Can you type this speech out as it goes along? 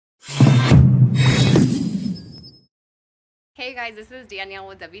Hey guys, this is Danielle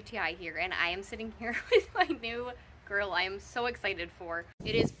with WTI here, and I am sitting here with my new grill I am so excited for.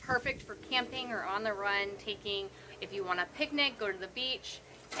 It is perfect for camping or on the run, taking, if you want a picnic, go to the beach,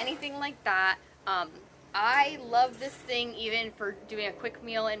 anything like that. I love this thing even for doing a quick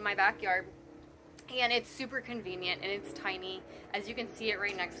meal in my backyard, and it's super convenient and it's tiny, as you can see it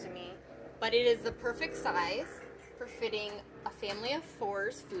right next to me. But it is the perfect size for fitting a family of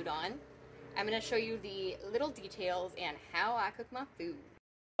four's food on. I'm going to show you the little details and how I cook my food.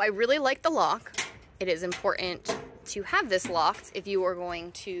 I really like the lock. It is important to have this locked if you are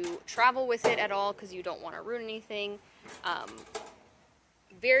going to travel with it at all because you don't want to ruin anything.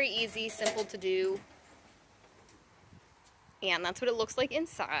 Very easy, simple to do. And that's what it looks like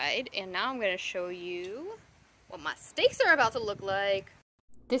inside. And now I'm going to show you what my steaks are about to look like.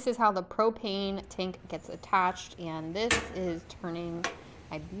 This is how the propane tank gets attached, and this is turning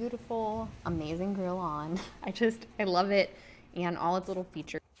my beautiful, amazing grill on. I love it and all its little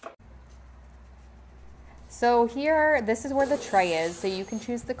features. So here, this is where the tray is. So you can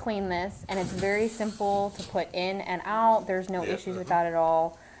choose to clean this, and it's very simple to put in and out. There's no issues with that at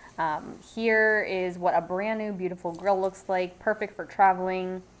all. Here is what a brand new, beautiful grill looks like, perfect for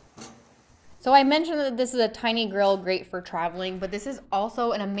traveling. So I mentioned that this is a tiny grill, great for traveling, but this is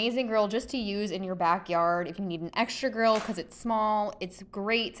also an amazing grill just to use in your backyard if you need an extra grill because it's small. It's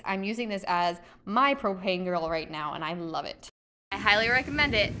great. I'm using this as my propane grill right now, and I love it. I highly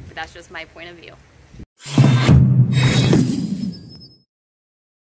recommend it, but that's just my point of view.